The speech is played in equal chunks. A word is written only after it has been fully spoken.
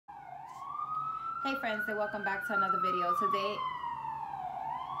Hey friends, and welcome back to another video. Today,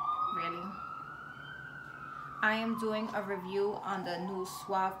 I am doing a review on the new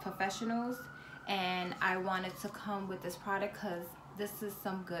Suave Professionals, and I wanted to come with this product because this is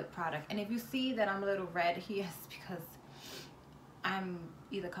some good product. And if you see that I'm a little red here, it's because I'm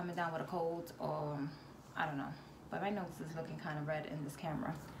either coming down with a cold or I don't know, but my nose is looking kind of red in this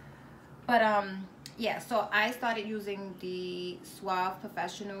camera. But yeah, so I started using the Suave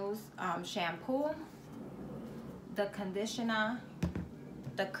Professionals shampoo, the conditioner,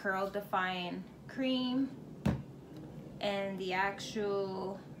 the curl define cream, and the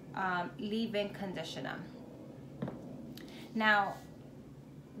actual leave-in conditioner. Now,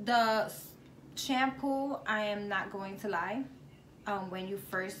 the shampoo, I am not going to lie, when you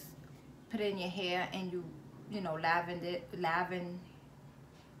first put it in your hair and you know,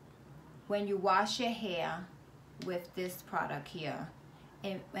 when you wash your hair with this product here,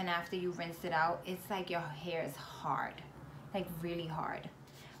 and after you rinse it out, it's like your hair is hard, like really hard.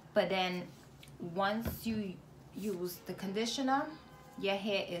 But then once you use the conditioner, your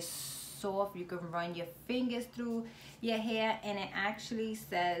hair is soft. You can run your fingers through your hair, and it actually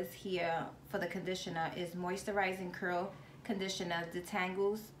says here for the conditioner is moisturizing curl conditioner,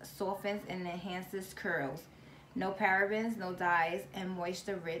 detangles, softens, and enhances curls. No parabens, no dyes, and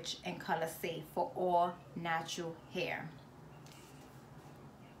moisture rich and color safe for all natural hair.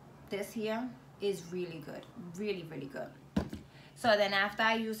 This here is really good, really good. So then after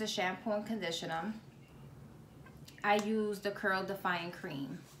I use the shampoo and conditioner, I use the curl define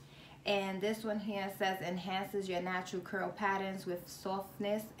cream. And this one here says enhances your natural curl patterns with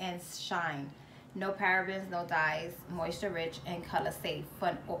softness and shine. No parabens, no dyes, moisture rich, and color safe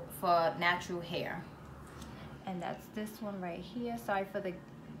for natural hair. And that's this one right here. Sorry for the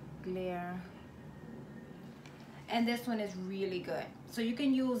glare. And this one is really good. So you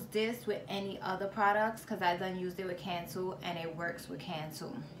can use this with any other products, because I done used it with Cantu and it works with Cantu.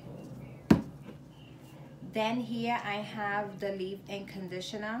 Then here I have the leave-in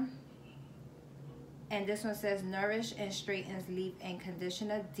conditioner. And this one says nourish and straightens leave-in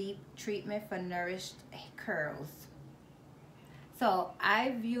conditioner, deep treatment for nourished curls. So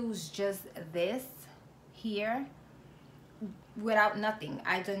I've used just this here without nothing.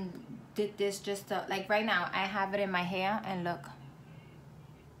 I did this just to, like right now I have it in my hair, and look,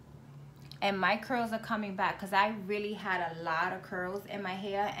 and my curls are coming back because I really had a lot of curls in my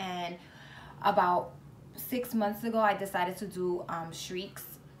hair, and about 6 months ago I decided to do streaks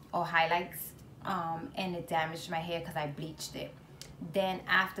or highlights, and it damaged my hair because I bleached it. Then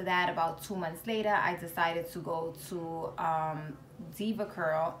after that, about 2 months later, I decided to go to Diva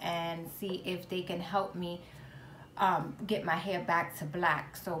Curl and see if they can help me get my hair back to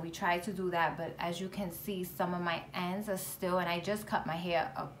black. So we tried to do that, but as you can see, some of my ends are still, and I just cut my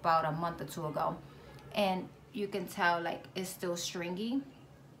hair about a month or two ago, and you can tell like it's still stringy.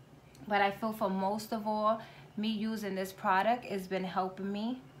 But I feel for most of all, me using this product has been helping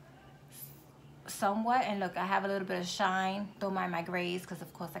me somewhat. And look, I have a little bit of shine. Don't mind my grays, because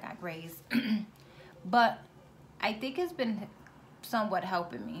of course I got grays. But I think it's been somewhat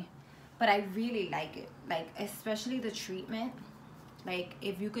helping me. But I really like it, like especially the treatment. Like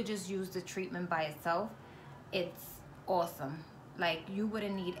if you could just use the treatment by itself, it's awesome. Like you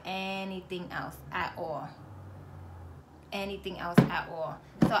wouldn't need anything else at all. Anything else at all.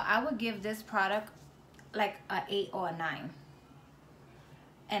 So I would give this product like an 8 or a 9.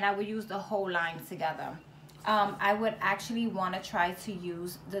 And I would use the whole line together. I would actually want to try to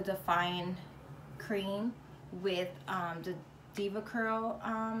use the Define cream with the Diva Curl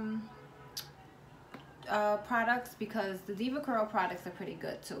products, because the Diva Curl products are pretty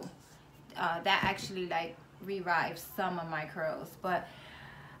good too. That actually like revives some of my curls, but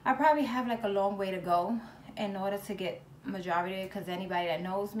I probably have like a long way to go in order to get majority of it, because anybody that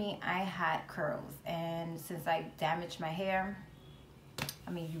knows me, I had curls, and since I damaged my hair,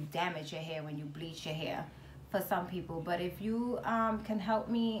 I mean, you damage your hair when you bleach your hair for some people. But if you can help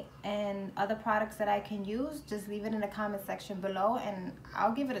me and other products that I can use, just leave it in the comment section below and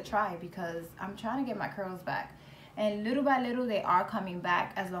I'll give it a try, because I'm trying to get my curls back. And little by little, they are coming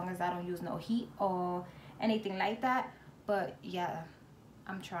back, as long as I don't use no heat or anything like that. But yeah,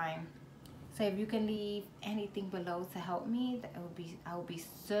 I'm trying. So if you can leave anything below to help me, I would be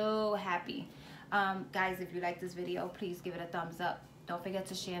so happy. Guys, if you like this video, please give it a thumbs up. Don't forget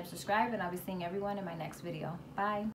to share and subscribe, and I'll be seeing everyone in my next video. Bye.